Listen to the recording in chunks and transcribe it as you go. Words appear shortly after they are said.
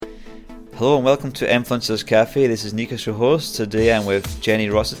Hello and welcome to Influencers Cafe. This is Nikos, your host. Today I'm with Jenny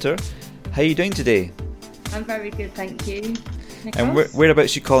Rossiter. How are you doing today? I'm very good, thank you. Nikos? And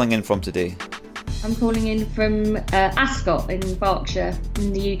whereabouts are you calling in from today? I'm calling in from Ascot in Berkshire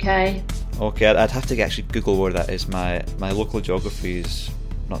in the UK. Okay, I'd have to actually Google where that is. My local geography is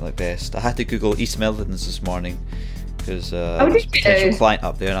not the best. I had to Google East Midlands this morning because there was a potential client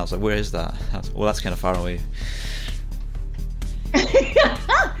up there, and I was like, where is that? That's kind of far away.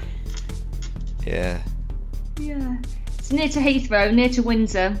 Yeah. It's near to Heathrow, near to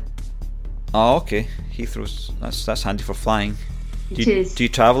Windsor. Oh, okay. Heathrow's that's handy for flying. It is. Do you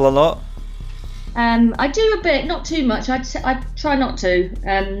travel a lot? I do a bit, not too much. I try not to.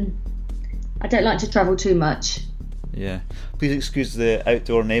 I don't like to travel too much. Yeah. Please excuse the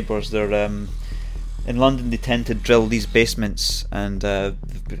outdoor neighbours. They're in London. They tend to drill these basements, and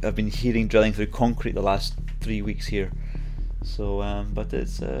I've been hearing drilling through concrete the last 3 weeks here. So, but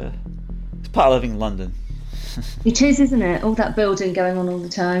it's part of living in London. It is, isn't it? All that building going on all the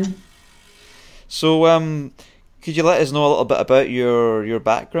time. So, could you let us know a little bit about your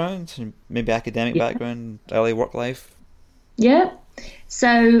background, maybe academic background, early work life? Yeah.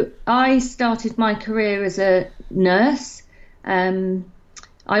 So I started my career as a nurse. I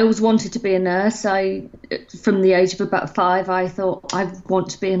always wanted to be a nurse. From the age of about 5, I thought I want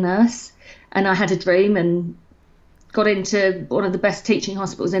to be a nurse, and I had a dream and got into one of the best teaching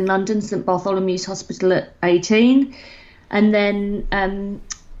hospitals in London, St Bartholomew's Hospital, at 18. And then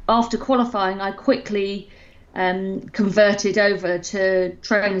after qualifying, I quickly converted over to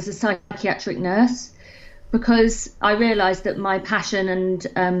train as a psychiatric nurse, because I realised that my passion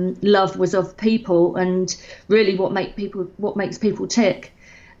and love was of people, and really what makes people tick,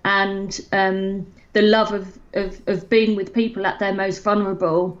 and the love of being with people at their most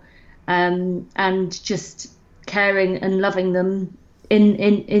vulnerable, and just caring and loving them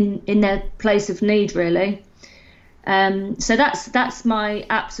in their place of need, really. So that's my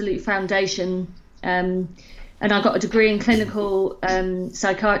absolute foundation, and I got a degree in clinical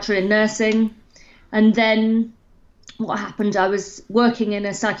psychiatry and nursing. And then what happened, I was working in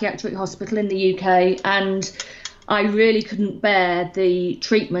a psychiatric hospital in the UK, and I really couldn't bear the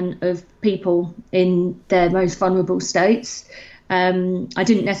treatment of people in their most vulnerable states. I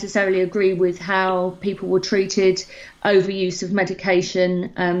didn't necessarily agree with how people were treated, overuse of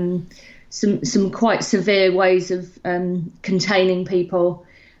medication, some quite severe ways of containing people,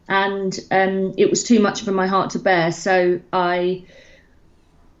 and it was too much for my heart to bear. So I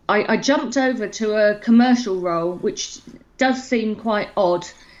jumped over to a commercial role, which does seem quite odd,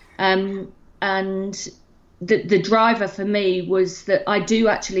 and the driver for me was that I do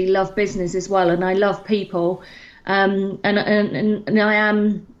actually love business as well, and I love people, and I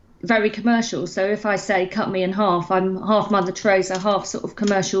am very commercial. So if I say cut me in half, I'm half Mother Teresa, half sort of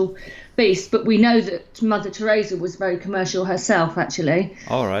commercial beast. But we know that Mother Teresa was very commercial herself, actually.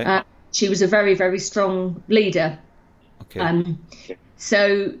 All right. She was a very, very strong leader. Okay.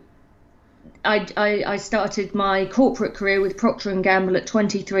 So I started my corporate career with Procter & Gamble at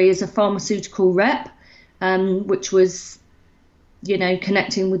 23 as a pharmaceutical rep, which was,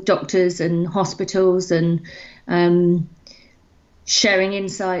 connecting with doctors and hospitals and sharing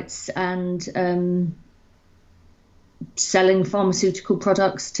insights and selling pharmaceutical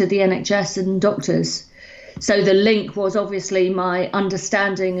products to the NHS and doctors. So the link was obviously my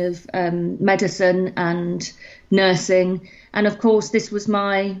understanding of medicine and nursing. And of course, this was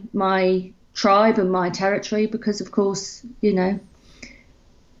my tribe and my territory, because of course, the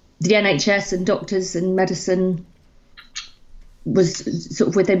NHS and doctors and medicine was sort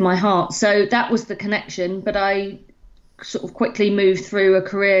of within my heart. So that was the connection. But I sort of quickly moved through a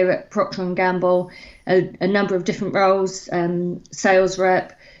career at Procter & Gamble, a number of different roles, sales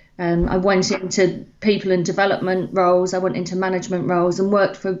rep. I went into people and development roles. I went into management roles and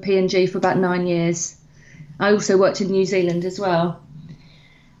worked for P&G for about 9 years. I also worked in New Zealand as well.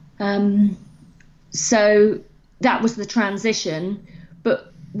 So that was the transition.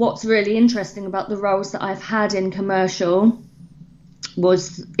 But what's really interesting about the roles that I've had in commercial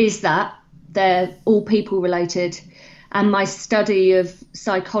is that they're all people related. And my study of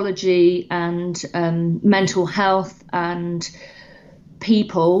psychology and mental health and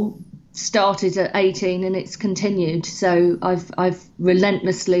people started at 18, and it's continued. So I've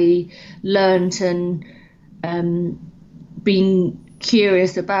relentlessly learned and been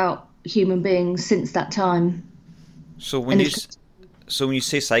curious about human beings since that time. So when you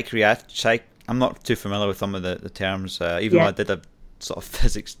say psychiatric, I'm not too familiar with some of the terms. Even though I did a sort of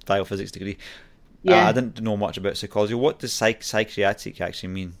biophysics degree, I didn't know much about psychology. What does psychiatric actually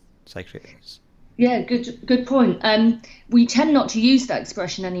mean? Yeah, good point. We tend not to use that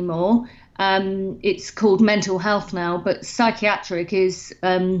expression anymore. It's called mental health now, but psychiatric is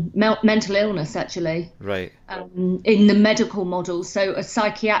mental illness actually. Right. In the medical model. So a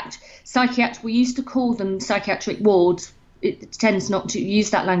psychiatric, we used to call them psychiatric wards. It tends not to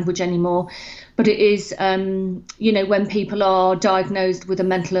use that language anymore, but it is, when people are diagnosed with a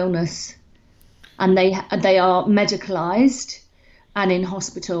mental illness and they are medicalised and in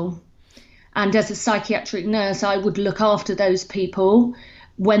hospital. And as a psychiatric nurse, I would look after those people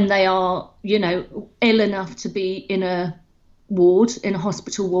when they are, ill enough to be in a ward, in a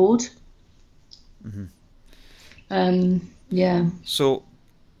hospital ward. Mm-hmm. Yeah. So,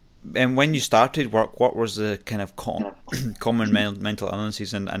 and when you started work, what was the kind of common mental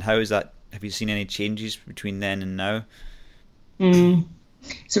illnesses, and how is that? Have you seen any changes between then and now?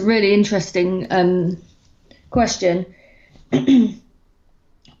 It's a really interesting question.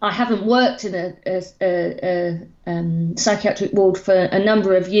 I haven't worked in a psychiatric ward for a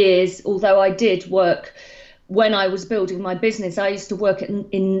number of years, although I did work when I was building my business. I used to work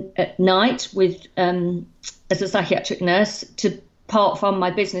at night with as a psychiatric nurse to part fund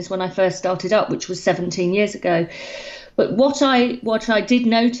my business when I first started up, which was 17 years ago. But what I did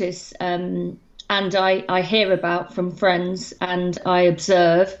notice, and I hear about from friends, and I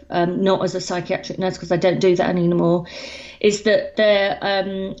observe, not as a psychiatric nurse because I don't do that anymore, is that there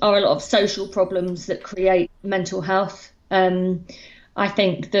are a lot of social problems that create mental health. I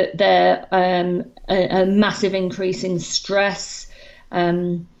think that there a massive increase in stress.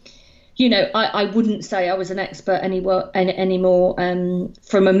 I wouldn't say I was an expert anymore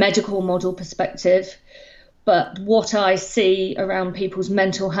from a medical model perspective. But what I see around people's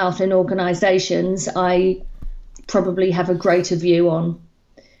mental health in organisations, I probably have a greater view on.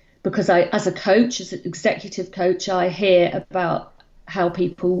 Because as an executive coach, I hear about how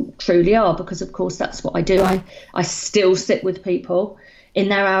people truly are, because of course that's what I do. I still sit with people in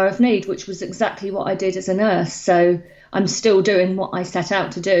their hour of need, which was exactly what I did as a nurse. So I'm still doing what I set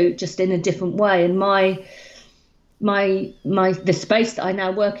out to do, just in a different way. And the space that I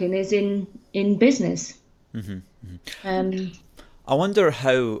now work in is in business. Mm-hmm. Mm-hmm. I wonder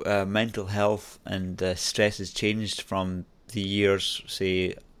how mental health and stress has changed from the years,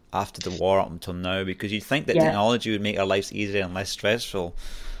 say, after the war up until now, because you'd think that technology would make our lives easier and less stressful.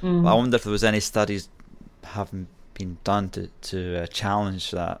 But I wonder if there was any studies having been done to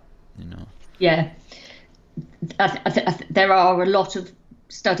challenge that, Yeah, there are a lot of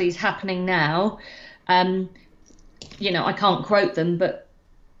studies happening now. I can't quote them, but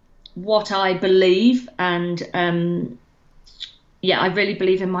what I believe, and I really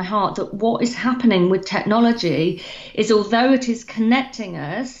believe in my heart that what is happening with technology is, although it is connecting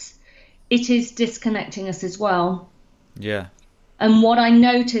us, it is disconnecting us as well. Yeah. And what I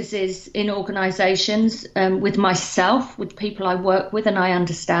notice is in organisations, with myself, with people I work with and I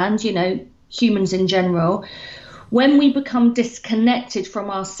understand, humans in general, when we become disconnected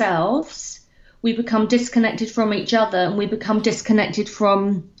from ourselves, we become disconnected from each other, and we become disconnected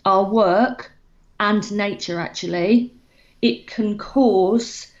from our work and nature, actually. It can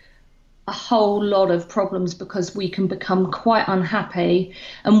cause a whole lot of problems because we can become quite unhappy.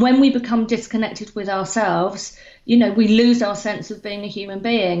 And when we become disconnected with ourselves, we lose our sense of being a human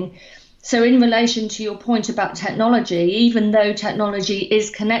being. So in relation to your point about technology, even though technology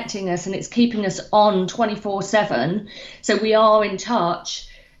is connecting us and it's keeping us on 24/7, so we are in touch,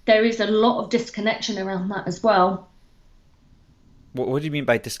 there is a lot of disconnection around that as well. What do you mean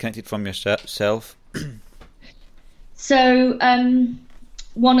by disconnected from yourself? So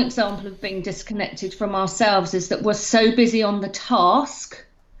one example of being disconnected from ourselves is that we're so busy on the task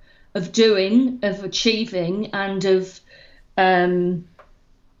of doing, of achieving, and of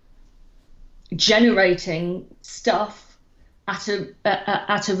generating stuff at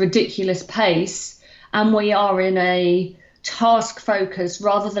a ridiculous pace, and we are in a task focus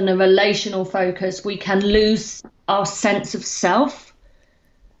rather than a relational focus. We can lose our sense of self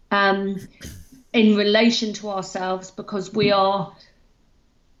in relation to ourselves, because we are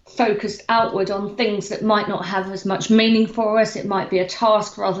focused outward on things that might not have as much meaning for us. It might be a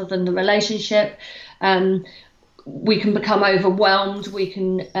task rather than the relationship. We can become overwhelmed. We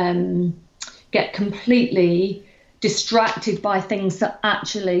can get completely distracted by things that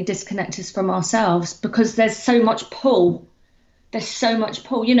actually disconnect us from ourselves, because there's so much pull. There's so much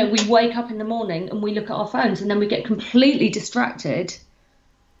pull. We wake up in the morning and we look at our phones, and then we get completely distracted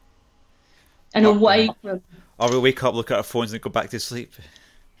and away from... Or we wake up, look at our phones, and go back to sleep.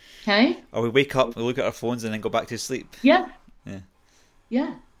 Okay? Or we wake up, we look at our phones, and then go back to sleep. Yeah. Yeah.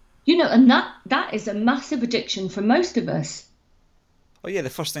 Yeah. And that is a massive addiction for most of us. Oh yeah, the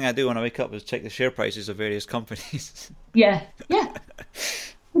first thing I do when I wake up is check the share prices of various companies. Yeah, yeah,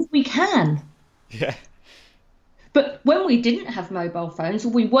 we can. Yeah. But when we didn't have mobile phones, or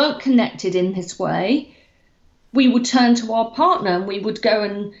we weren't connected in this way, we would turn to our partner and we would go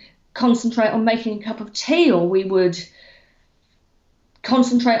and concentrate on making a cup of tea, or we would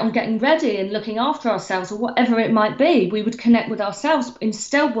concentrate on getting ready and looking after ourselves, or whatever it might be. We would connect with ourselves.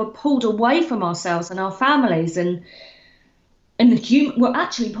 Instead, we're pulled away from ourselves and our families, and we're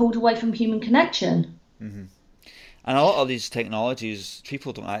actually pulled away from human connection. Hmm. And a lot of these technologies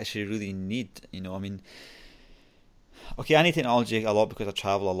people don't actually really need. I mean, okay, I need technology a lot because I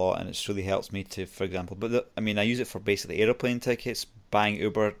travel a lot, and it's really helps me to, for example. But I mean, I use it for basically aeroplane tickets, buying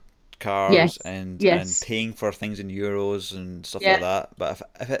Uber cars, Yes, and yes, paying for things in euros and stuff like yeah, that. But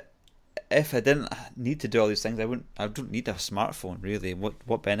if I didn't need to do all these things, I don't need a smartphone really.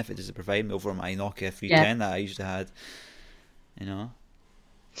 What benefit does it provide me over my Nokia yeah. 310 that I used to had? You know?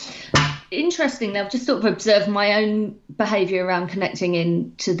 Interesting. I've just sort of observed my own behaviour around connecting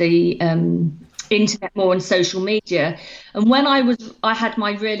into the internet more and social media. And when I had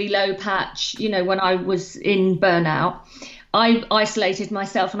my really low patch, when I was in burnout, I isolated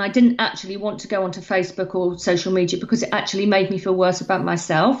myself and I didn't actually want to go onto Facebook or social media because it actually made me feel worse about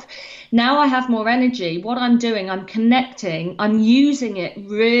myself. Now I have more energy. What I'm doing, I'm connecting, I'm using it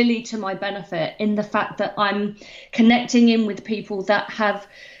really to my benefit in the fact that I'm connecting in with people that have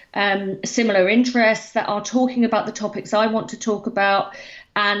similar interests, that are talking about the topics I want to talk about,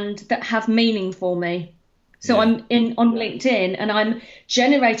 and that have meaning for me. So Yeah. I'm in on LinkedIn and I'm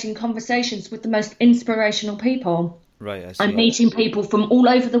generating conversations with the most inspirational people. Right, I I'm see. meeting people from all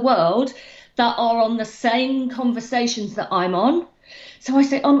over the world that are on the same conversations that I'm on. So I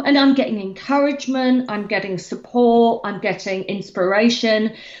say, and I'm getting encouragement, I'm getting support, I'm getting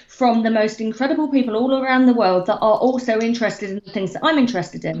inspiration from the most incredible people all around the world that are also interested in the things that I'm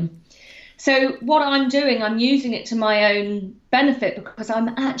interested in. So what I'm doing, I'm using it to my own benefit because I'm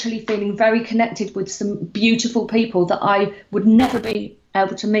actually feeling very connected with some beautiful people that I would never be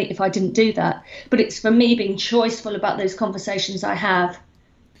able to meet if I didn't do that. But it's for me being choiceful about those conversations I have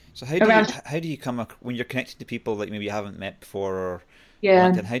So around, how do you when you're connected to people like maybe you haven't met before or on yeah,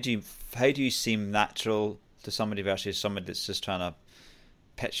 LinkedIn? How do you seem natural to somebody versus somebody that's just trying to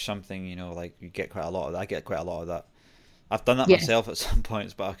pitch something? Like you get quite a lot of that. I get quite a lot of that. I've done that yeah, myself at some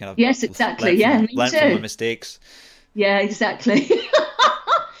points, but I kind yes, of exactly. Yeah, me learned from my too. mistakes. Yeah, exactly.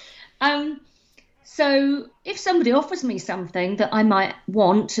 Um, So if somebody offers me something that I might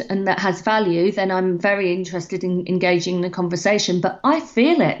want and that has value, then I'm very interested in engaging in the conversation. But I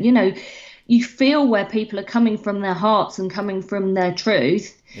feel it, you feel where people are coming from their hearts and coming from their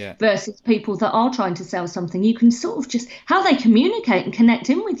truth Yeah. versus people that are trying to sell something. You can sort of just how they communicate and connect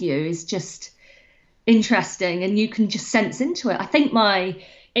in with you is just interesting, and you can just sense into it. I think my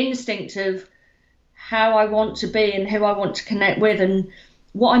instinct of how I want to be and who I want to connect with and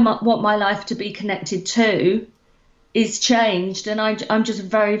what I want my life to be connected to is changed, and I'm just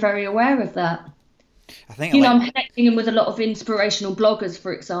very, very aware of that. I think I I'm like connecting in with a lot of inspirational bloggers,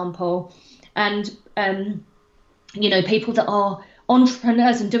 for example, and people that are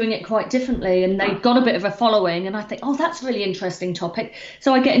entrepreneurs and doing it quite differently, and they've got a bit of a following, and I think, oh, that's a really interesting topic,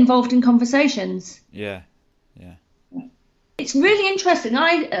 so I get involved in conversations. yeah. Yeah. It's really interesting.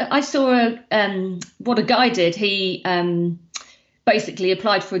 I saw what a guy did. He basically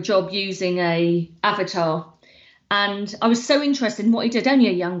applied for a job using a avatar. And I was so interested in what he did, only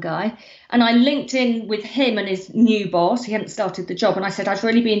a young guy. And I linked in with him and his new boss. He hadn't started the job. And I said, I'd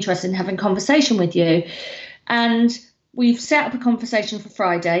really be interested in having a conversation with you. And we've set up a conversation for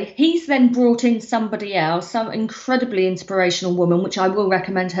Friday. He's then brought in somebody else, some incredibly inspirational woman, which I will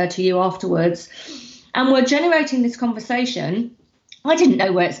recommend her to you afterwards. And we're generating this conversation. I didn't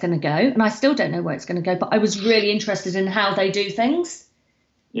know where it's going to go, and I still don't know where it's going to go, but I was really interested in how they do things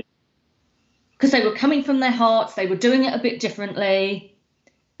because they were coming from their hearts, they were doing it a bit differently.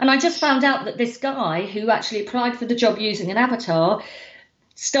 And I just found out that this guy who actually applied for the job using an avatar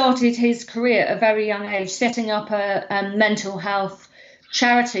started his career at a very young age, setting up a mental health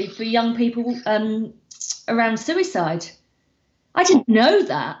charity for young people around suicide. I didn't know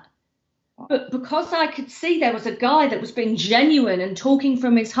that. But because I could see there was a guy that was being genuine and talking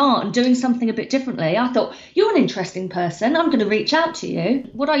from his heart and doing something a bit differently, I thought, you're an interesting person. I'm going to reach out to you.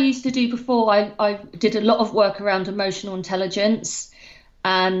 What I used to do before, I did a lot of work around emotional intelligence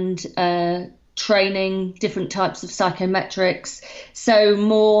and training, different types of psychometrics. So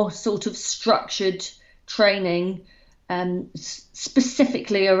more sort of structured training,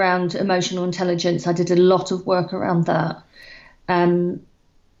 specifically around emotional intelligence. I did a lot of work around that.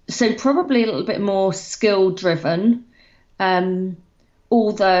 So probably a little bit more skill driven.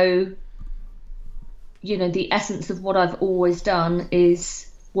 although, the essence of what I've always done is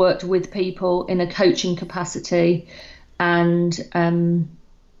worked with people in a coaching capacity and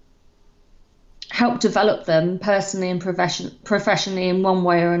help develop them personally and professionally in one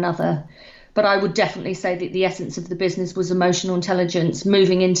way or another. But I would definitely say that the essence of the business was emotional intelligence,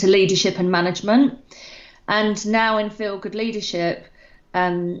 moving into leadership and management. And now in Feel Good Leadership,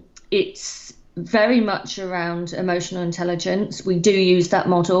 it's very much around emotional intelligence. We do use that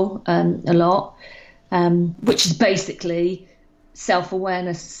model a lot, which is basically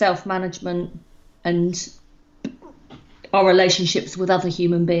self-awareness, self-management, and our relationships with other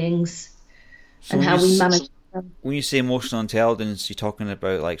human beings, so and how we manage them. When you say emotional intelligence, you're talking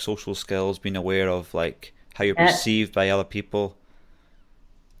about like social skills, being aware of like how you're perceived by other people.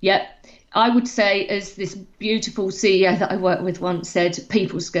 Yep. I would say, as this beautiful CEO that I worked with once said,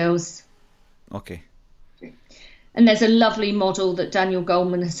 people skills. Okay. And there's a lovely model that Daniel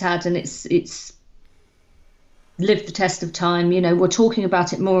Goleman has had, and it's lived the test of time. We're talking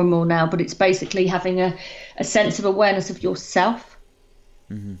about it more and more now, but it's basically having a sense of awareness of yourself.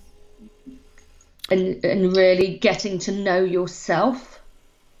 Mm-hmm. And really getting to know yourself,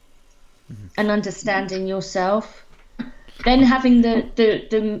 mm-hmm. and understanding yourself. Then having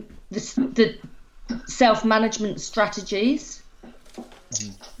the self-management strategies,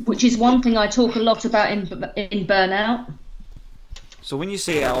 mm-hmm. which is one thing I talk a lot about in burnout. So when you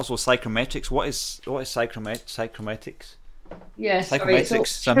say also psychometrics, what is psychometrics? Yeah, psychometrics.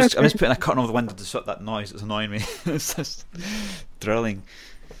 So I'm just putting a curtain over the window to shut that noise. It's annoying me. It's just drilling.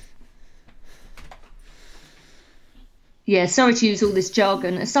 Yeah, sorry to use all this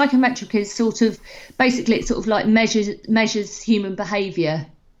jargon. A psychometric is basically it's sort of like measures human behaviour.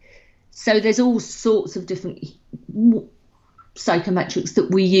 So there's all sorts of different psychometrics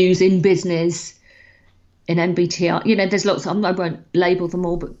that we use in business, in MBTI. There's lots of them. I won't label them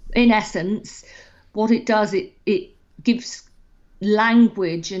all, but in essence, what it does, it gives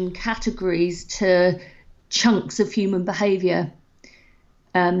language and categories to chunks of human behaviour,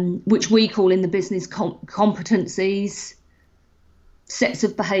 which we call in the business competencies, sets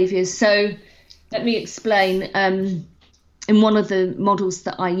of behaviours. So let me explain. In one of the models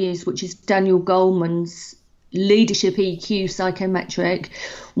that I use, which is Daniel Goleman's leadership EQ psychometric,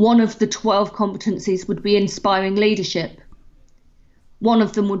 one of the 12 competencies would be inspiring leadership. One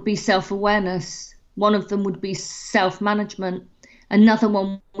of them would be self-awareness. One of them would be self-management. Another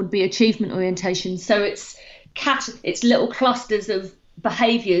one would be achievement orientation. So it's little clusters of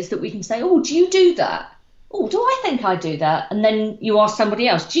behaviours that we can say, oh, do you do that? Oh, do I think I do that? And then you ask somebody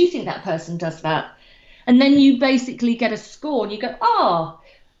else, do you think that person does that? And then you basically get a score and you go,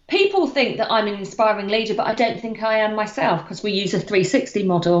 people think that I'm an inspiring leader, but I don't think I am myself, because we use a 360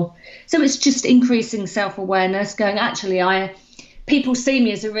 model. So it's just increasing self-awareness, going, actually, people see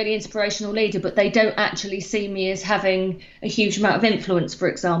me as a really inspirational leader, but they don't actually see me as having a huge amount of influence, for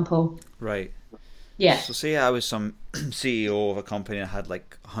example. Right. Yeah. So say I was some CEO of a company that had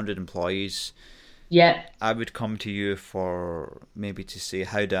like 100 employees. Yeah. I would come to you for maybe to say,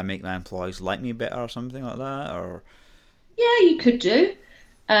 how do I make my employees like me better or something like that? Or yeah, you could do.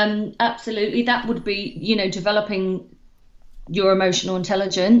 Absolutely. That would be, developing your emotional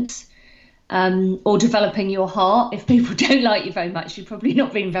intelligence, or developing your heart. If people don't like you very much, you're probably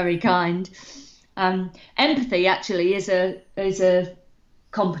not being very kind. Empathy actually is a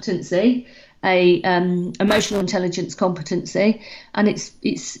competency, emotional intelligence competency, and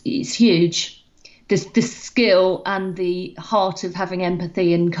it's huge. The skill and the heart of having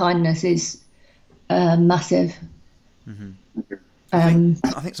empathy and kindness is massive. Mm-hmm.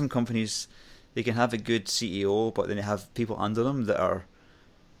 I think some companies, they can have a good CEO, but then they have people under them that are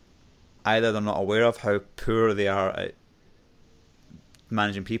either they're not aware of how poor they are at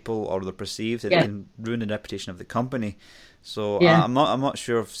managing people, or they're perceived, and it can ruin the reputation of the company. So I'm not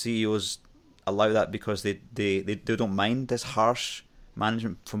sure if CEOs allow that, because they don't mind this harsh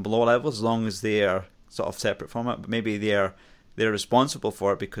management from below levels, as long as they are sort of separate from it. But maybe they're responsible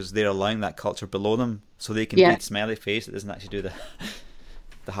for it because they're allowing that culture below them, so they can be the smiley face that doesn't actually do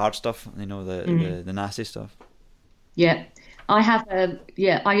the hard stuff, the nasty stuff. Yeah,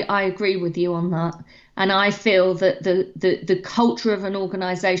 I agree with you on that, and I feel that the culture of an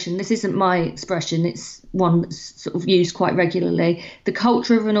organisation, this isn't my expression, it's one that's sort of used quite regularly. The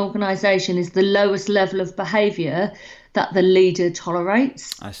culture of an organisation is the lowest level of behaviour that the leader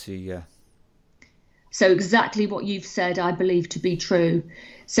tolerates. I see, yeah. So exactly what you've said, I believe to be true.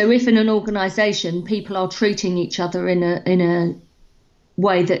 So if in an organisation people are treating each other in a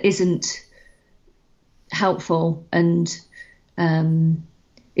way that isn't helpful and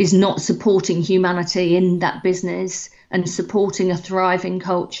is not supporting humanity in that business and supporting a thriving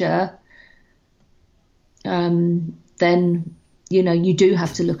culture, then, you do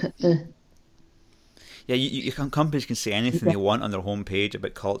have to look at the... Yeah, companies can say anything they want on their homepage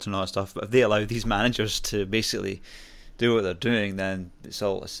about culture and all that stuff, but if they allow these managers to basically do what they're doing, then it's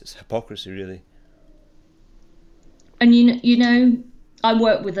hypocrisy, really. And I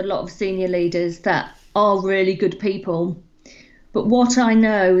work with a lot of senior leaders that are really good people, but what I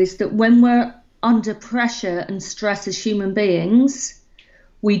know is that when we're under pressure and stress as human beings,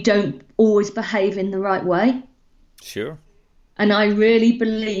 we don't always behave in the right way. Sure. And I really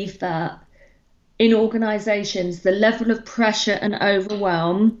believe that in organisations, the level of pressure and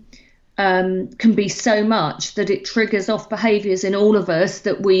overwhelm can be so much that it triggers off behaviours in all of us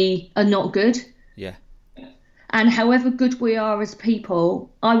that we are not good. Yeah. And however good we are as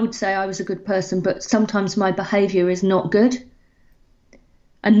people, I would say I was a good person, but sometimes my behaviour is not good.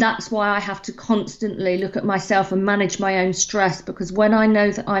 And that's why I have to constantly look at myself and manage my own stress, because when I know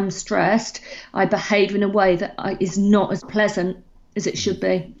that I'm stressed, I behave in a way that is not as pleasant as it should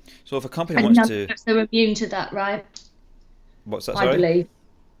be. So if a company wants to... none of us are immune to that, right? What's that, sorry? I believe.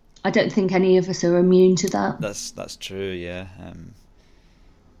 I don't think any of us are immune to that. That's true, yeah.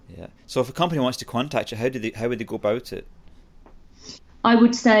 Yeah. So if a company wants to contact you, how would they go about it? I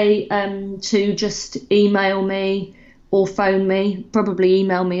would say to just email me or phone me. Probably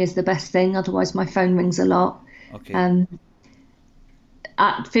email me is the best thing, otherwise my phone rings a lot. Okay.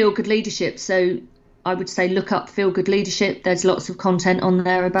 At Feel Good Leadership, so I would say look up Feel Good Leadership. There's lots of content on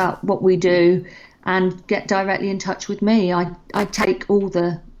there about what we do, and get directly in touch with me. I take all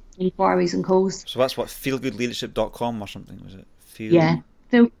the inquiries and calls. So that's what, feelgoodleadership.com or something, was it? Yeah,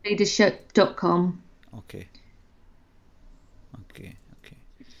 feelgoodleadership.com. Okay.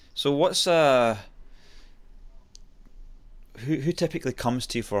 So what's who typically comes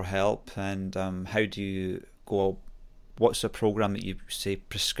to you for help, and how do you go? What's the program that you say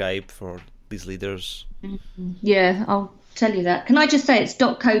prescribe for these leaders? Yeah, I'll tell you that. Can I just say it's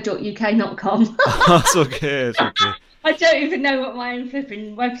 .co.uk, not com? That's okay. It's okay. I don't even know what my own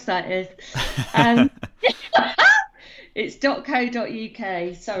flipping website is. It's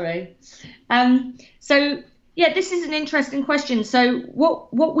 .co.uk. Sorry. So yeah, this is an interesting question. So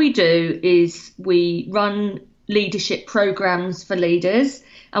what we do is we run leadership programs for leaders,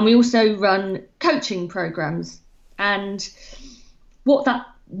 and we also run coaching programs. And what that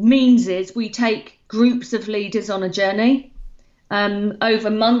means is we take groups of leaders on a journey over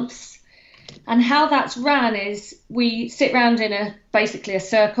months. And how that's ran is we sit around in basically a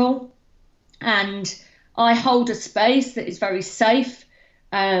circle, and I hold a space that is very safe,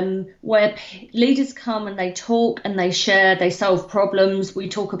 where leaders come and they talk and they share, they solve problems, we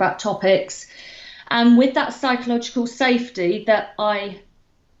talk about topics. And with that psychological safety that I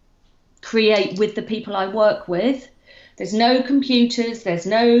create with the people I work with, there's no computers, there's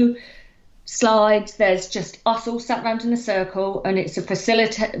no slides, there's just us all sat around in a circle, and it's a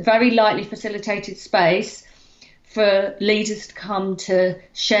very lightly facilitated space for leaders to come to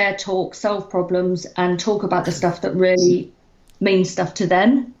share, talk, solve problems, and talk about the stuff that really means stuff to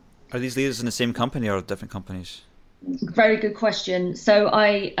them. Are these leaders in the same company or different companies? Very good question. So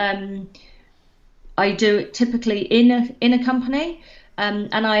I do it typically in a company,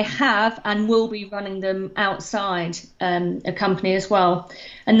 and I have and will be running them outside a company as well.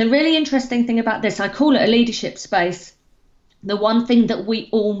 And the really interesting thing about this, I call it a leadership space. The one thing that we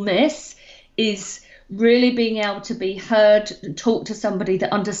all miss is really being able to be heard, talk to somebody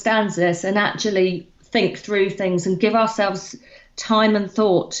that understands this, and actually think through things and give ourselves time and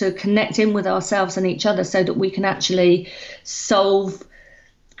thought to connect in with ourselves and each other, so that we can actually solve,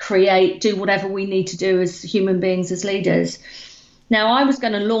 create, do whatever we need to do as human beings, as leaders. Now, I was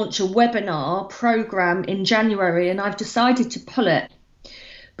going to launch a webinar program in January, and I've decided to pull it,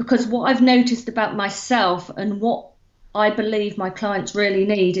 because what I've noticed about myself and what I believe my clients really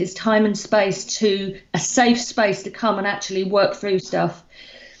need is time and space, a safe space to come and actually work through stuff.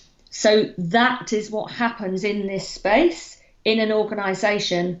 So that is what happens in this space in an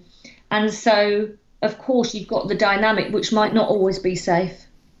organisation. And so, of course, you've got the dynamic, which might not always be safe.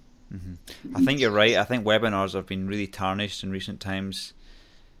 Mm-hmm. I think you're right. I think webinars have been really tarnished in recent times.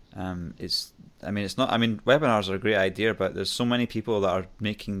 Webinars are a great idea, but there's so many people that are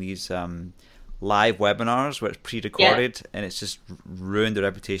making these live webinars where it's pre-recorded, and it's just ruined the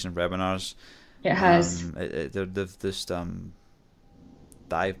reputation of webinars. It has. They've just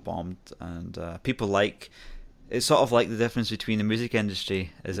dive bombed, and people it's sort of like the difference between the music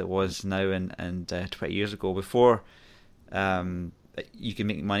industry as it was now and 20 years ago. Before, you can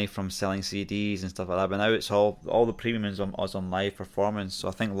make money from selling CDs and stuff like that, but now it's all the premium is on live performance. So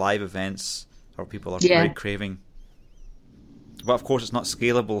I think live events are what people are very craving. But of course, it's not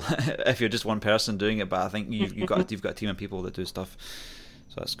scalable if you're just one person doing it. But I think you've got a team of people that do stuff,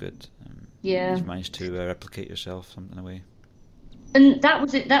 so that's good. You've managed to replicate yourself in a way. And that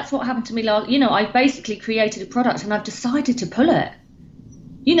was it. That's what happened to me last. I basically created a product, and I've decided to pull it.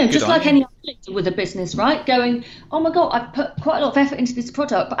 Just like any other leader with a business, right? Going, oh my God, I've put quite a lot of effort into this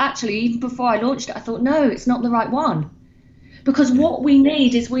product, but actually, even before I launched it, I thought, no, it's not the right one. Because what we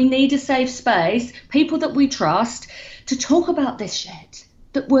need is a safe space, people that we trust, to talk about this shit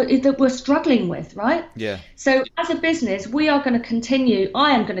that we're struggling with, right? Yeah. So as a business, I am going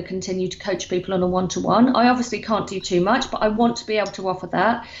to continue to coach people on a one-to-one. I obviously can't do too much, but I want to be able to offer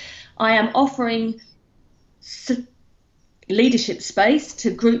that. I am offering leadership space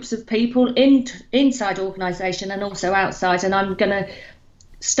to groups of people inside organisation and also outside, and I'm going to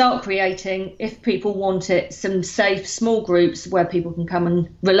start creating, if people want it, some safe small groups where people can come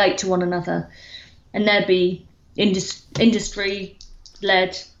and relate to one another, and there'll be industry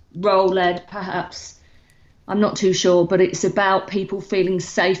led, role led, perhaps, I'm not too sure, but it's about people feeling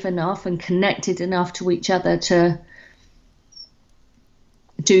safe enough and connected enough to each other to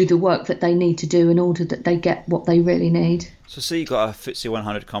do the work that they need to do in order that they get what they really need. So say you got a FTSE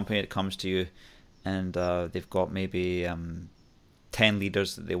 100 company that comes to you, and they've got maybe 10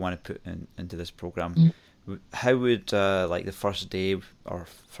 leaders that they want to put into this program. How would like the first day or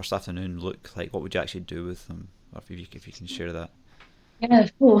first afternoon look like? What would you actually do with them? Or if you can share that. Yeah,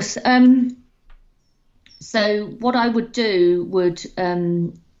 of course. So what I would do would,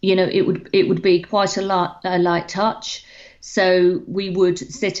 it would be quite a light touch. So we would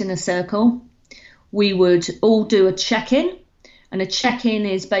sit in a circle. We would all do a check-in. And a check-in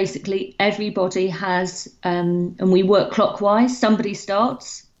is basically everybody has, and we work clockwise. Somebody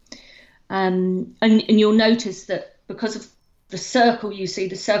starts, and you'll notice that because of the circle, you see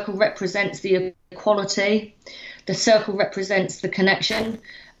the circle represents the equality, the circle represents the connection,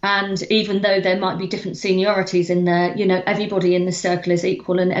 and even though there might be different seniorities in there, everybody in the circle is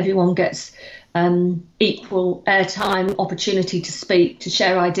equal, and everyone gets equal airtime, opportunity to speak, to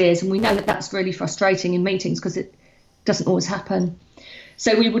share ideas. And we know that that's really frustrating in meetings because it doesn't always happen.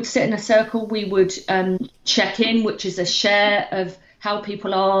 So we would sit in a circle, we would check in, which is a share of how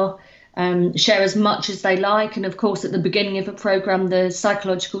people are, share as much as they like. And of course, at the beginning of a program, the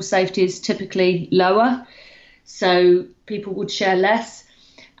psychological safety is typically lower. So people would share less.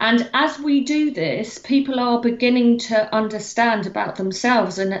 And as we do this, people are beginning to understand about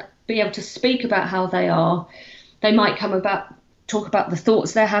themselves and be able to speak about how they are. They might talk about the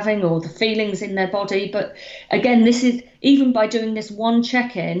thoughts they're having or the feelings in their body. But again, this is, even by doing this one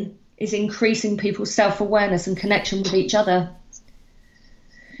check-in, is increasing people's self-awareness and connection with each other.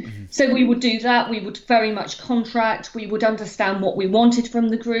 Mm-hmm. So we would do that. We would very much contract. We would understand what we wanted from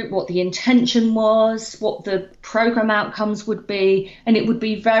the group, what the intention was, what the program outcomes would be. And it would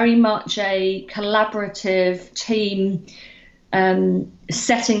be very much a collaborative team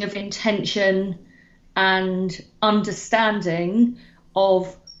setting of intention and understanding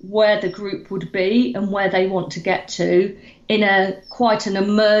of where the group would be and where they want to get to in quite an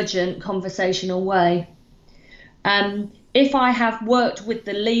emergent conversational way. If I have worked with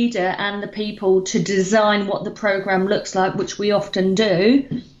the leader and the people to design what the program looks like, which we often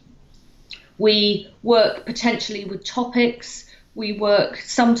do, we work potentially with topics, we work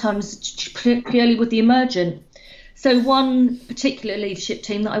sometimes purely with the emergent. So one particular leadership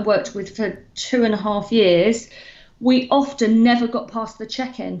team that I worked with for 2.5 years, we often never got past the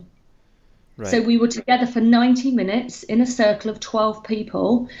check-in. Right. So we were together for 90 minutes in a circle of 12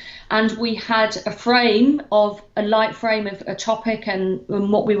 people, and we had a light frame of a topic and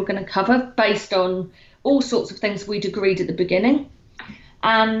what we were going to cover based on all sorts of things we'd agreed at the beginning.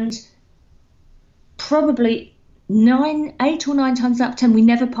 And probably 8 or 9 times out of 10, we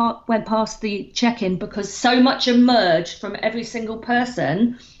never went past the check-in because so much emerged from every single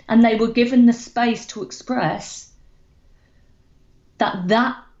person, and they were given the space to express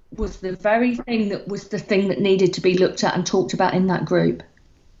that was the very thing that was the thing that needed to be looked at and talked about in that group.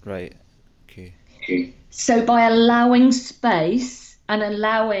 Right. Okay. So by allowing space and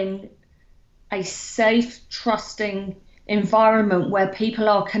allowing a safe, trusting environment where people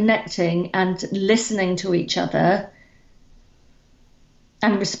are connecting and listening to each other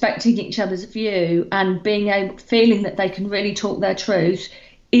and respecting each other's view and feeling that they can really talk their truth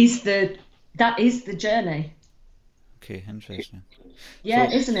that is the journey. Okay, interesting. Yeah,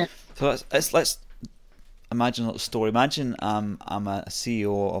 so, isn't it? So let's imagine a little story. Imagine I'm a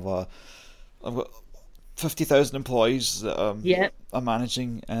CEO I've got 50,000 employees that I'm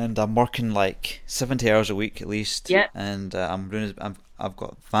managing, and I'm working like 70 hours a week at least. Yeah. And I've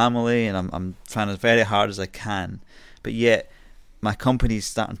got family, and I'm trying as very hard as I can, but yet my company's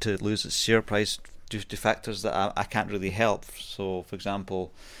starting to lose its share price due to factors that I can't really help. So, for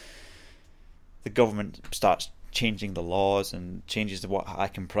example, the government starts changing the laws and changes what I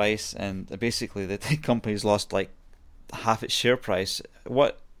can price, and basically the company's lost like half its share price.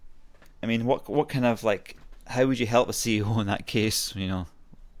 What kind of like, how would you help a CEO in that case?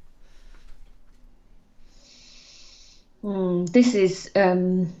 This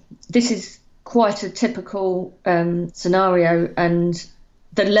is quite a typical scenario, and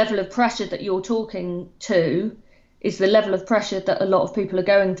the level of pressure that you're talking to is the level of pressure that a lot of people are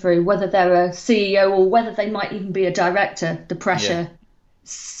going through, whether they're a CEO or whether they might even be a director. The pressure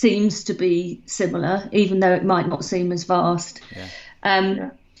seems to be similar, even though it might not seem as vast.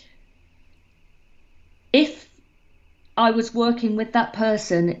 If I was working with that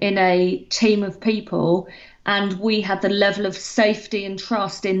person in a team of people and we had the level of safety and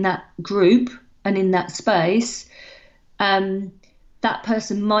trust in that group and in that space, that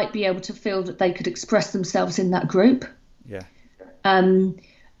person might be able to feel that they could express themselves in that group. And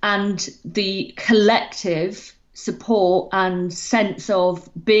the collective support and sense of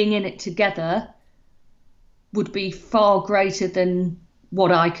being in it together would be far greater than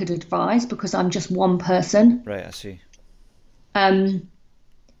what I could advise, because I'm just one person. Right, I see.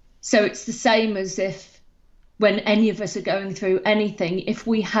 So it's the same as if when any of us are going through anything, if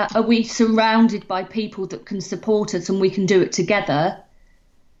are we surrounded by people that can support us and we can do it together,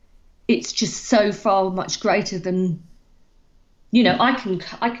 it's just so far much greater than,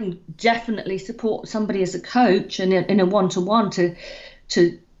 I can definitely support somebody as a coach and in a one-to-one to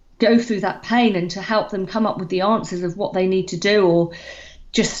go through that pain and to help them come up with the answers of what they need to do, or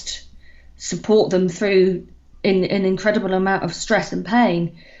just support them through an incredible amount of stress and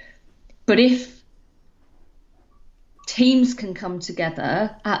pain. But if teams can come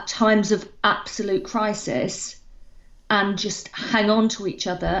together at times of absolute crisis and just hang on to each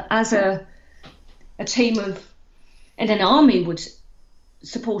other, as a team in an army would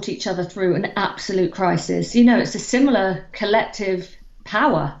support each other through an absolute crisis, it's a similar collective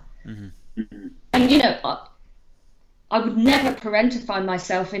power. And I would never parentify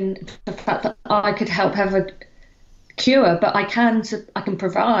myself in the fact that I could help have a cure, but I can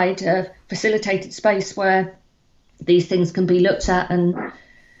provide a facilitated space where these things can be looked at and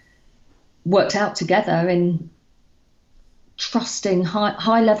worked out together in trusting,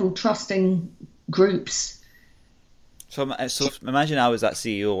 high level trusting groups. So imagine I was that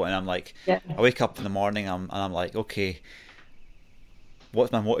CEO and I'm like, I wake up in the morning and I'm like, okay,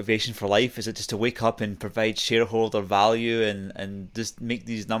 what's my motivation for life? Is it just to wake up and provide shareholder value and just make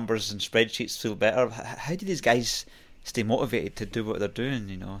these numbers and spreadsheets feel better? How do these guys stay motivated to do what they're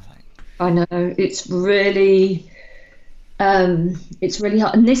doing? I know, it's really hard,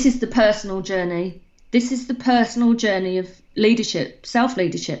 and this is the personal journey. This is the personal journey of leadership,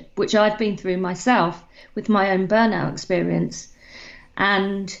 self-leadership, which I've been through myself with my own burnout experience.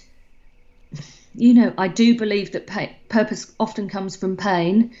 And I do believe that purpose often comes from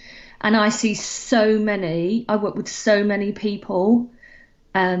pain, and I work with so many people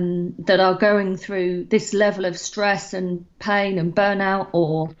that are going through this level of stress and pain and burnout,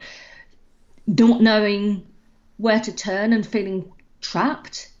 or not knowing where to turn and feeling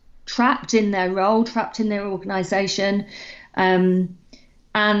trapped in their role, trapped in their organization. And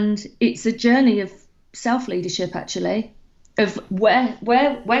it's a journey of self-leadership, actually, of where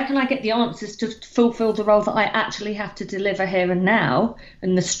can I get the answers to fulfill the role that I actually have to deliver here and now,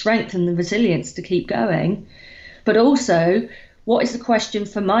 and the strength and the resilience to keep going. But also, what is the question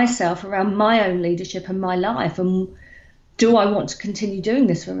for myself around my own leadership and my life, and do I want to continue doing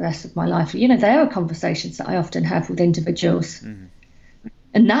this for the rest of my life? There are conversations that I often have with individuals,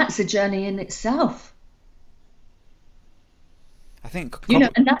 and that's a journey in itself. I think,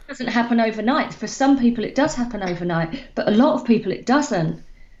 and that doesn't happen overnight. For some people it does happen overnight, but a lot of people it doesn't.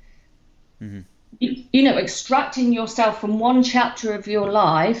 Extracting yourself from one chapter of your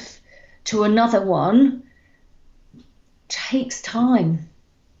life to another one takes time.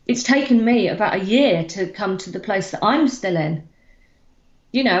 It's taken me about a year to come to the place that I'm still in.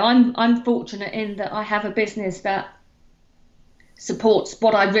 I'm fortunate in that I have a business that supports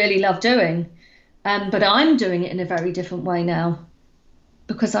what I really love doing, but I'm doing it in a very different way now,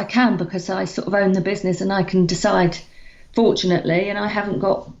 because I sort of own the business and I can decide, fortunately, and I haven't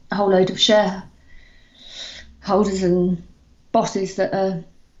got a whole load of shareholders and bosses that are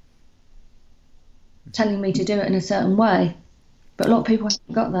telling me to do it in a certain way. But a lot of people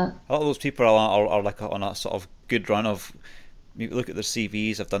haven't got that. A lot of those people are like on a sort of good run of, you look at their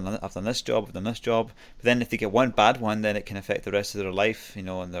CVs, I've done this job, I've done this job, but then if they get one bad one, then it can affect the rest of their life,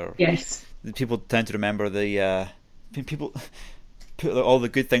 and Yes. People tend to remember the people. put all the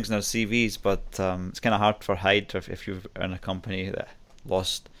good things in their CVs, but it's kind of hard for hide if you're in a company that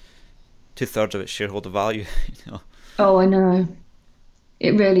lost 2/3 of its shareholder value. Oh, I know.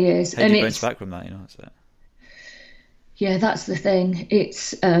 It really is. How do you bounce back from that? That's it. Yeah, that's the thing.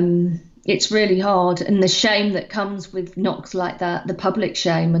 It's really hard, and the shame that comes with knocks like that, the public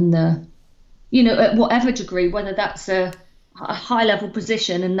shame, and at whatever degree, whether that's a high level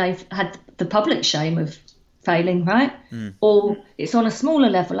position and they've had the public shame of failing, right? Or it's on a smaller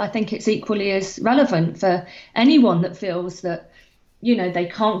level. I think it's equally as relevant for anyone that feels that,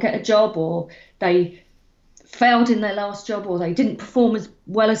 they can't get a job, or they failed in their last job, or they didn't perform as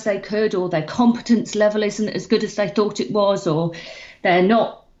well as they could, or their competence level isn't as good as they thought it was, or they're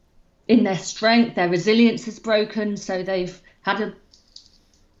not in their strength, their resilience is broken, so they've had a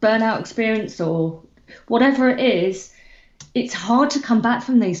burnout experience, or whatever it is. It's hard to come back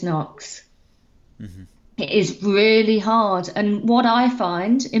from these knocks. It is really hard. And what I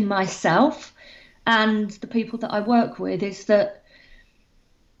find in myself and the people that I work with is that,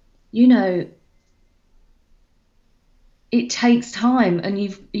 it takes time, and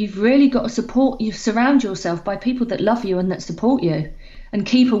you've really got to you surround yourself by people that love you and that support you, and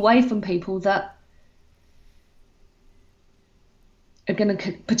keep away from people that are going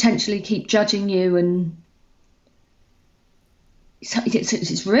to potentially keep judging you, and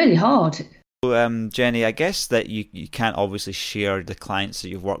it's really hard. So, Jenny, I guess that you can't obviously share the clients that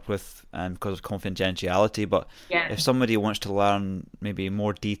you've worked with because of confidentiality, but if somebody wants to learn maybe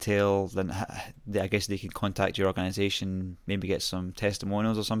more detail, then I guess they can contact your organisation, maybe get some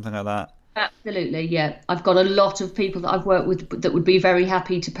testimonials or something like that. Absolutely, yeah. I've got a lot of people that I've worked with that would be very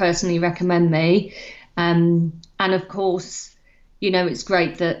happy to personally recommend me. And of course, it's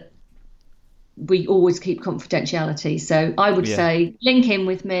great that we always keep confidentiality. So I would say link in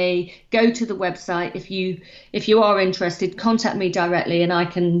with me, go to the website. If you are interested, contact me directly, and I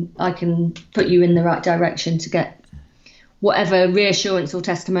can put you in the right direction to get whatever reassurance or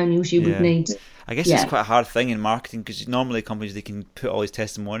testimonials you would need. I guess it's quite a hard thing in marketing, because normally companies, they can put all these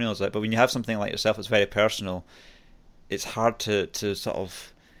testimonials out, but when you have something like yourself that's very personal, it's hard to sort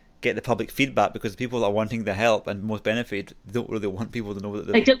of get the public feedback, because the people that are wanting the help and most benefit don't really want people to know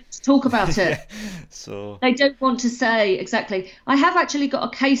that they don't talk about it. So they don't want to say exactly. I have actually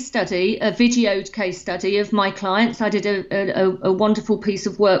got a case study, a videoed case study of my clients. I did a wonderful piece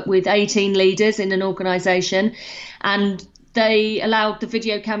of work with 18 leaders in an organisation, and they allowed the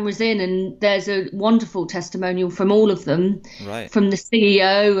video cameras in, and there's a wonderful testimonial from all of them, from the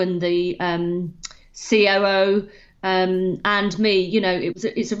CEO and the COO. And me,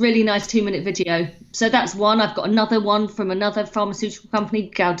 it's a really nice 2-minute video. So that's one. I've got another one from another pharmaceutical company,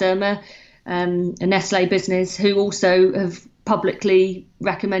 Galderma, a Nestle business, who also have publicly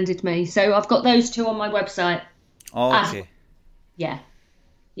recommended me. So I've got those two on my website. Oh, okay. Yeah.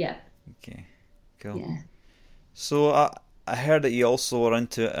 Okay, cool. Yeah. So I heard that you also are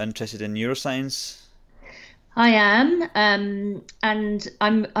interested in neuroscience. I am, and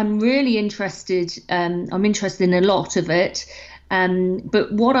I'm really interested. I'm interested in a lot of it,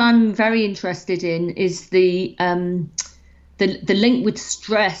 but what I'm very interested in is the link with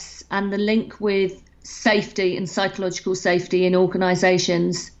stress and the link with safety and psychological safety in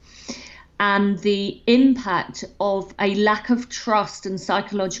organisations, and the impact of a lack of trust and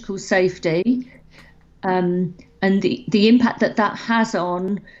psychological safety, and the impact that has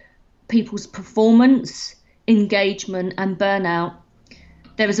on people's performance, engagement and burnout.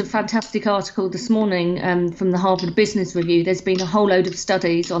 There was a fantastic article this morning from the Harvard Business Review. There's been a whole load of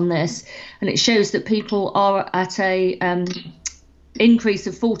studies on this, and it shows that people are at a increase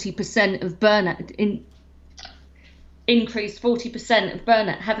of 40% of burnout, increased 40%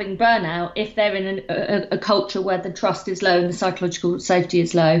 of having burnout if they're in a culture where the trust is low and the psychological safety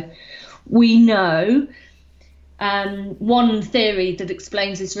is low. We know one theory that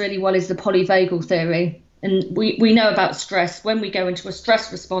explains this really well is the polyvagal theory. And we know about stress. When we go into a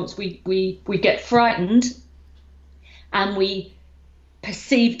stress response, we get frightened, and we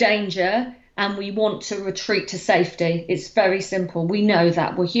perceive danger, and we want to retreat to safety. It's very simple. We know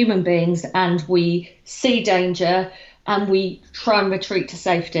that we're human beings, and we see danger, and we try and retreat to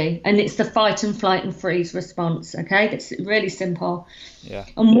safety. And it's the fight and flight and freeze response. Okay, that's really simple. Yeah.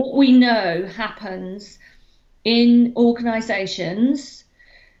 And what we know happens in organisations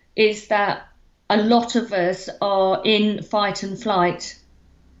is that a lot of us are in fight and flight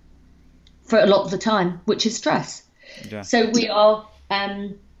for a lot of the time, which is stress. Yeah. So we are,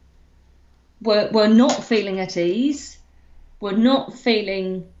 we're not feeling at ease, we're not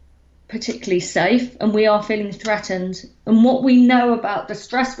feeling particularly safe, and we are feeling threatened. And what we know about the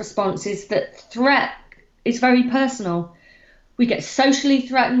stress response is that threat is very personal. we get socially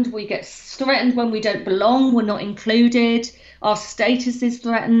threatened. We get threatened when we don't belong. We're not included. Our status is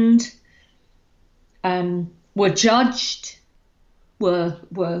threatened. We're judged. We're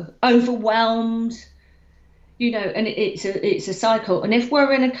overwhelmed. And it's a cycle. And if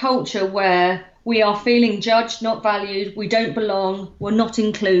we're in a culture where we are feeling judged, not valued, we don't belong, we're not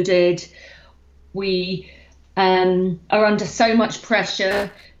included, we are under so much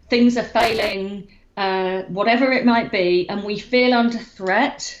pressure, things are failing, whatever it might be, and we feel under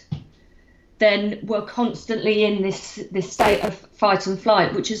threat, then we're constantly in this state of fight and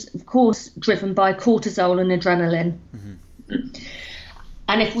flight, which is, of course, driven by cortisol and adrenaline. Mm-hmm.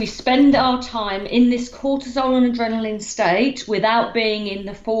 And if we spend our time in this cortisol and adrenaline state without being in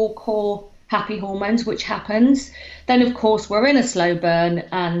the 4 core happy hormones, which happens, then of course we're in a slow burn,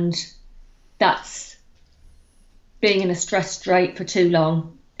 and that's being in a stress state for too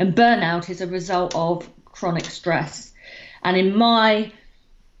long. And burnout is a result of chronic stress. And in my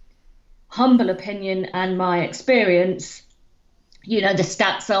humble opinion and my experience, the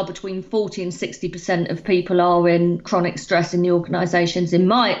stats are between 40 and 60% of people are in chronic stress in the organisations. In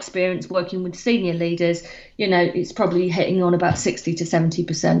my experience, working with senior leaders, it's probably hitting on about 60 to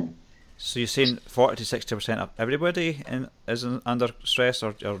 70%. So you're saying 40 to 60% of everybody is under stress,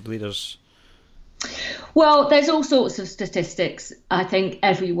 or leaders? Well, there's all sorts of statistics, I think,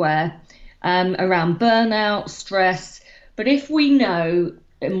 everywhere around burnout, stress. But if we know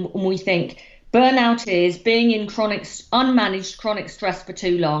and we think burnout is being in unmanaged chronic stress for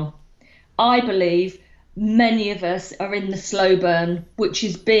too long, I believe many of us are in the slow burn, which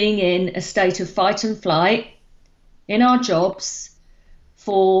is being in a state of fight and flight in our jobs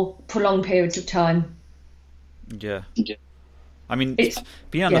for prolonged periods of time. Yeah. I mean,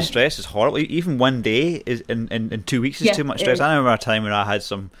 being under stress is horrible. Even one day is in 2 weeks is too much stress. I remember a time when I had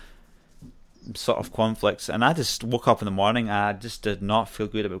some sort of conflicts, and I just woke up in the morning and I just did not feel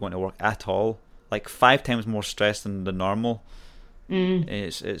good about going to work at all. Like 5 times more stress than the normal.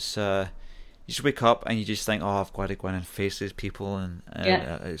 It's you just wake up and you just think, oh, I've got to go in and face these people, and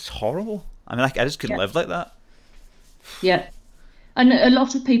it's horrible. I mean, I just couldn't live like that. Yeah. And a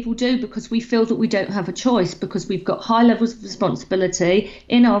lot of people do, because we feel that we don't have a choice, because we've got high levels of responsibility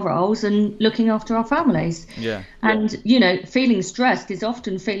in our roles and looking after our families. Yeah. And, feeling stressed is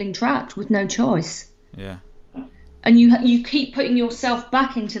often feeling trapped with no choice. Yeah. And you keep putting yourself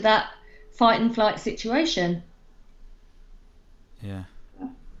back into that fight and flight situation. Yeah.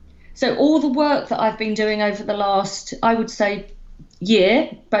 So all the work that I've been doing over the last, I would say,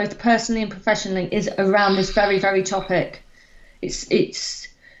 year, both personally and professionally, is around this very, very topic.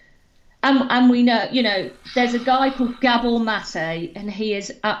 And we know, there's a guy called Gabor Mate, and he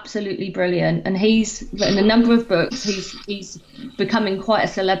is absolutely brilliant, and he's written a number of books. He's becoming quite a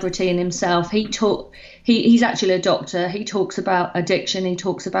celebrity in himself. He's actually a doctor. He talks about addiction. He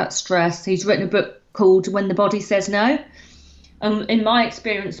talks about stress. He's written a book called When the Body Says No. In my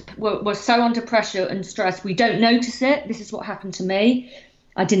experience, we're so under pressure and stress, we don't notice it. This is what happened to me.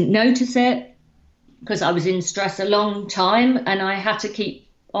 I didn't notice it because I was in stress a long time, and I had to keep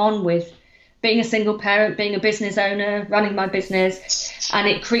on with being a single parent, being a business owner, running my business, and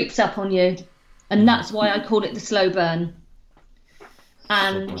it creeps up on you. And that's why I call it the slow burn.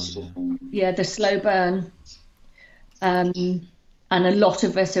 And the slow burn. And a lot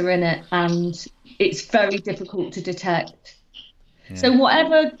of us are in it, and it's very difficult to detect. Yeah. So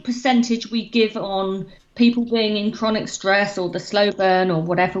whatever percentage we give on people being in chronic stress or the slow burn or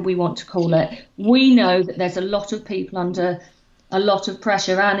whatever we want to call it, we know that there's a lot of people under a lot of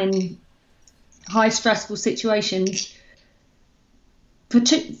pressure and in high stressful situations for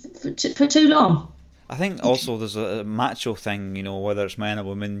too long. I think also there's a macho thing, whether it's men or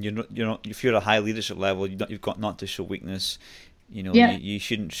women. You're not, if you're at a high leadership level, you've got not to show weakness. You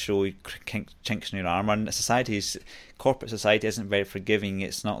shouldn't show chinks in your armor. And corporate society isn't very forgiving.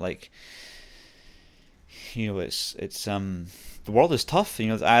 It's not like, it's the world is tough.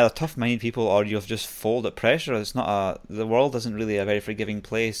 Either tough-minded people or you've just fold at pressure. The world isn't really a very forgiving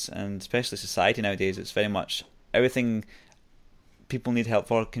place, and especially society nowadays. It's very much everything people need help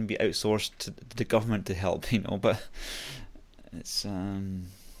for can be outsourced to the government to help. But it's.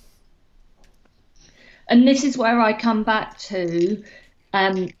 And this is where I come back to.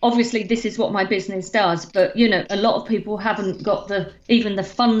 Obviously, this is what my business does, but a lot of people haven't got even the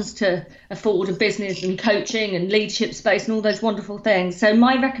funds to afford a business and coaching and leadership space and all those wonderful things. So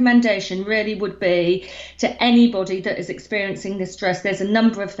my recommendation really would be to anybody that is experiencing this stress. There's a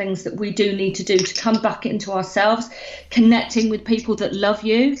number of things that we do need to do to come back into ourselves, connecting with people that love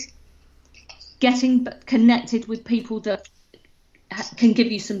you, getting connected with people that can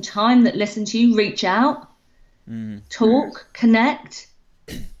give you some time, that listen to you, reach out. talk, connect.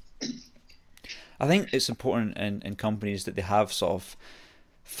 I think it's important in companies that they have sort of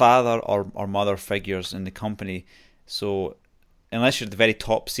father or mother figures in the company. So unless you're at the very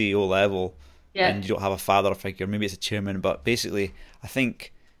top CEO level and you don't have a father figure, maybe it's a chairman, but basically I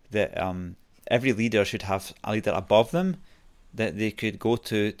think that every leader should have a leader above them that they could go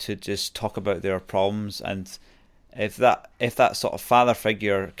to just talk about their problems. And if that sort of father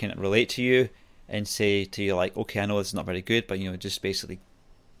figure can relate to you and say to you like, okay, I know this is not very good, but just basically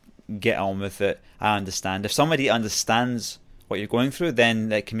get on with it. I understand. If somebody understands what you're going through, then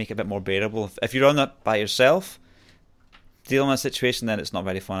that can make it a bit more bearable. If you're on that by yourself, dealing with a situation, then it's not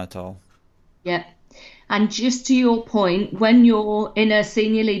very fun at all. Yeah. And just to your point, when you're in a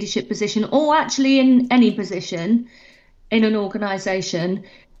senior leadership position, or actually in any position in an organisation,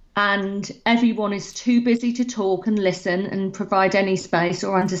 and everyone is too busy to talk and listen and provide any space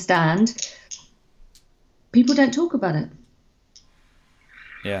or understand, people don't talk about it.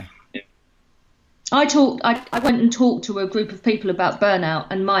 Yeah. I went and talked to a group of people about burnout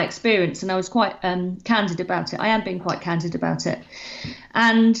and my experience, and I was quite candid about it. I am being quite candid about it.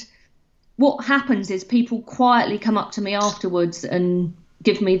 And what happens is people quietly come up to me afterwards and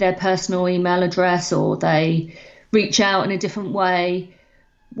give me their personal email address, or they reach out in a different way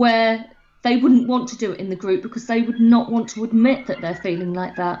where they wouldn't want to do it in the group because they would not want to admit that they're feeling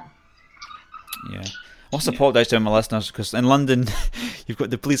like that. Yeah. I must apologise to my listeners because in London you've got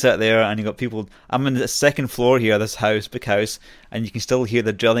the police out there and you've got people. I'm on the second floor here, this house, big house, and you can still hear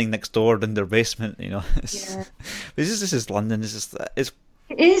the drilling next door in their basement. This is London. It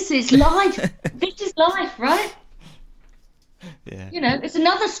is. It's life. This is life, right? Yeah. It's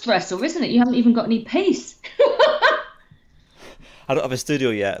another stressor, isn't it? You haven't even got any peace. I don't have a studio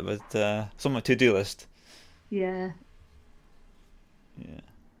yet, but it's on my to-do list. Yeah. Yeah.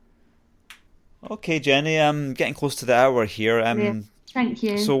 Okay, Jenny, I'm getting close to the hour here. Thank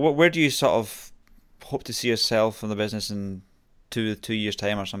you. So where do you sort of hope to see yourself in the business in 2 years'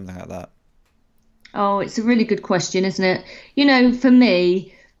 time or something like that? Oh, it's a really good question, isn't it? For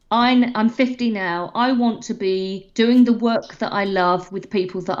me, I'm 50 now. I want to be doing the work that I love with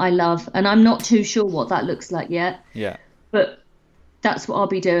people that I love, and I'm not too sure what that looks like yet. Yeah. But that's what I'll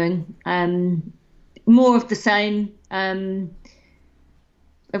be doing. More of the same.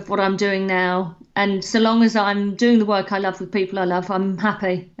 Of what I'm doing now, and so long as I'm doing the work I love with people I love, I'm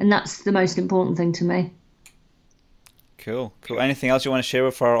happy, and that's the most important thing to me. Cool. Anything else you want to share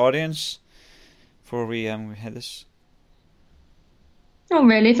with our audience before we hit this? Not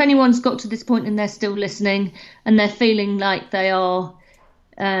really. If anyone's got to this point and they're still listening and they're feeling like they are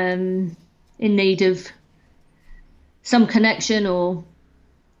in need of some connection, or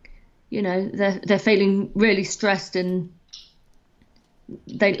they're feeling really stressed and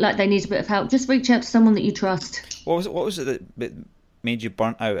they need a bit of help, just reach out to someone that you trust. What was it that made you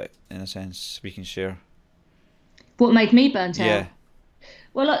burnt out, in a sense, we can share? What made me burnt out? Yeah.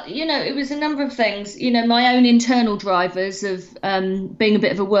 Well, it was a number of things. My own internal drivers of being a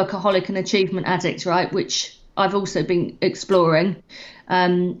bit of a workaholic and achievement addict, right, which I've also been exploring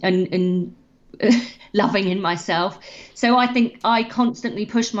and loving in myself. So I think I constantly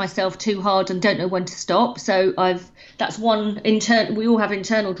push myself too hard and don't know when to stop. So that's one we all have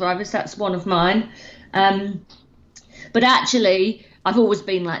internal drivers. That's one of mine. But actually, I've always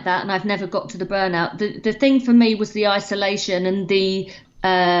been like that, and I've never got to the burnout. The thing for me was the isolation and the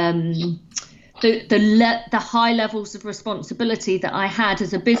high levels of responsibility that I had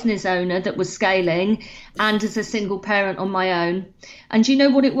as a business owner that was scaling, and as a single parent on my own. And you know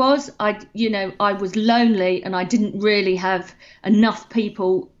what it was? I was lonely, and I didn't really have enough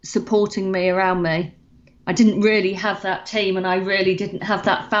people supporting me around me. I didn't really have that team, and I really didn't have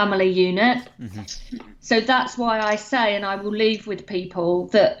that family unit. Mm-hmm. So that's why I say, and I will leave with people,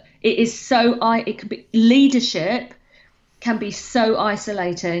 that it can be, leadership can be so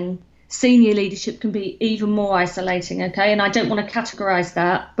isolating. Senior leadership can be even more isolating, okay? And I don't want to categorize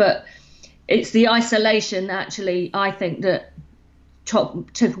that, but it's the isolation, actually, I think, that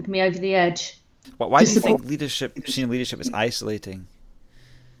tippled me over the edge. Why do you think senior leadership is isolating?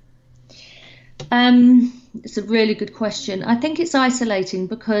 It's a really good question. I think it's isolating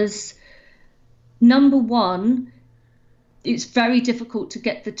because, number one, it's very difficult to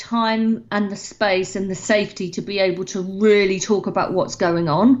get the time and the space and the safety to be able to really talk about what's going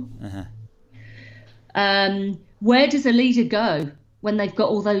on. Uh-huh. Where does a leader go when they've got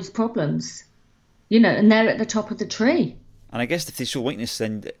all those problems? And they're at the top of the tree. And I guess if they show weakness,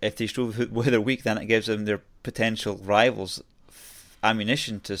 then if they show where they're weak, then it gives them their potential rivals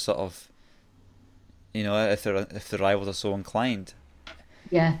ammunition to sort of, if the rivals are so inclined.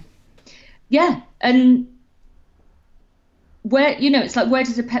 Yeah. And where, it's like,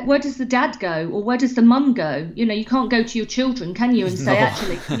 where does the dad go, or where does the mum go? You can't go to your children, can you, and say, No.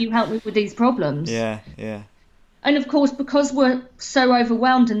 actually, can you help me with these problems? Yeah, yeah. And of course, because we're so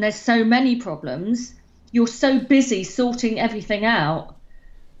overwhelmed and there's so many problems, you're so busy sorting everything out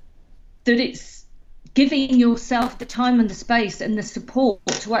that it's giving yourself the time and the space and the support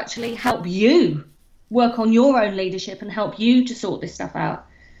to actually help you work on your own leadership and help you to sort this stuff out.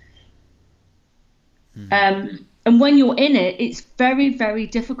 And when you're in it, it's very, very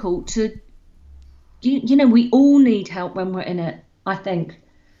difficult to, we all need help when we're in it, I think.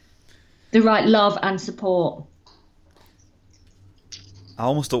 The right love and support. I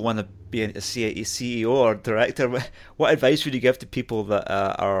almost don't want to be a CEO or director. What advice would you give to people that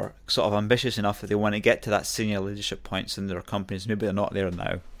are sort of ambitious enough that they want to get to that senior leadership points in their companies? Maybe they're not there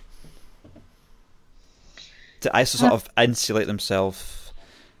now. To sort of insulate themselves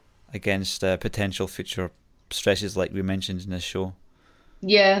against potential future stresses like we mentioned in this show.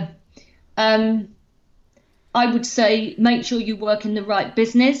 Yeah. I would say make sure you work in the right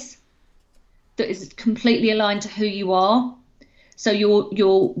business that is completely aligned to who you are. So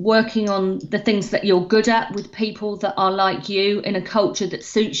you're working on the things that you're good at with people that are like you in a culture that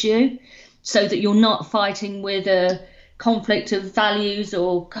suits you, so that you're not fighting with a conflict of values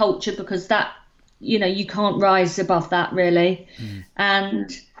or culture, because that, you can't rise above that really. And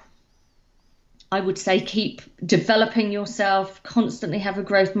I would say keep developing yourself, constantly have a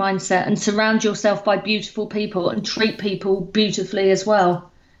growth mindset, and surround yourself by beautiful people and treat people beautifully as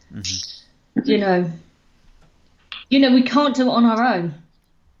well. We can't do it on our own.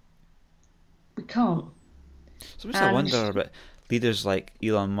 We can't. Sometimes I wonder about leaders like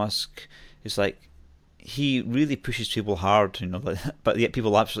Elon Musk. It's like he really pushes people hard, but yet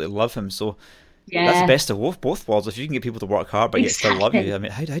people absolutely love him. So that's the best of both worlds. If you can get people to work hard but yet still love you, I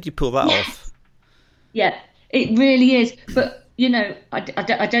mean, how do you pull that off? Yeah, it really is. But I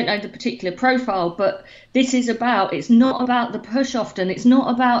don't know the particular profile, but it's not about the push often. It's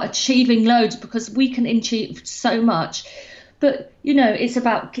not about achieving loads, because we can achieve so much. But, it's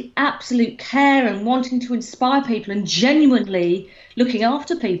about absolute care and wanting to inspire people and genuinely looking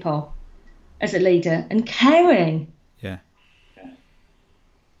after people as a leader and caring. Yeah.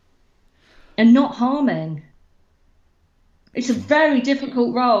 And not harming. It's a very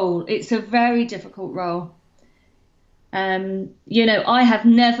difficult role. I have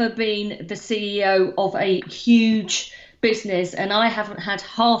never been the CEO of a huge business, and I haven't had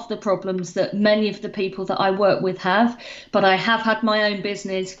half the problems that many of the people that I work with have, but I have had my own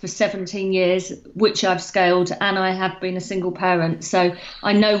business for 17 years, which I've scaled, and I have been a single parent. So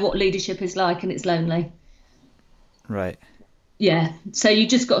I know what leadership is like, and it's lonely. Right. Yeah. So you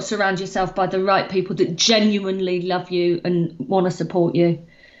just got to surround yourself by the right people that genuinely love you and want to support you.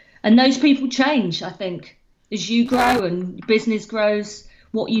 And those people change, I think. As you grow and business grows,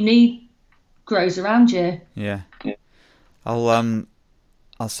 what you need grows around you. Yeah. I'll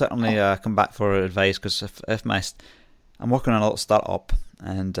certainly come back for advice, because if I'm working on a little startup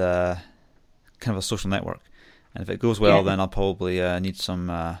and kind of a social network, and if it goes well, then I'll probably need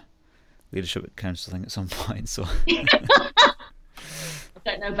some leadership counselling at some point. So I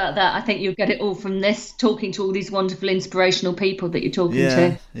don't know about that. I think you'll get it all from this, talking to all these wonderful, inspirational people that you're talking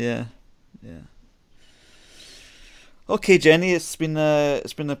to. Yeah. Okay, Jenny, it's been a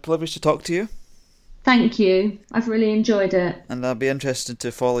privilege to talk to you. Thank you. I've really enjoyed it. And I'll be interested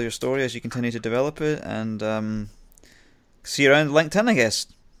to follow your story as you continue to develop it, and see you around LinkedIn, I guess.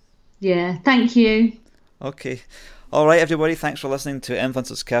 Yeah, thank you. Okay. All right, everybody, thanks for listening to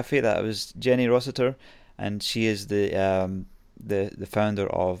Influencers Cafe. That was Jenny Rossiter, and she is the founder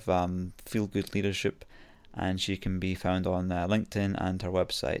of Feel Good Leadership, and she can be found on LinkedIn and her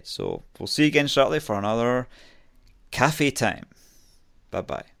website. So we'll see you again shortly for another Cafe Time.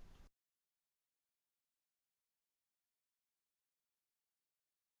 Bye-bye.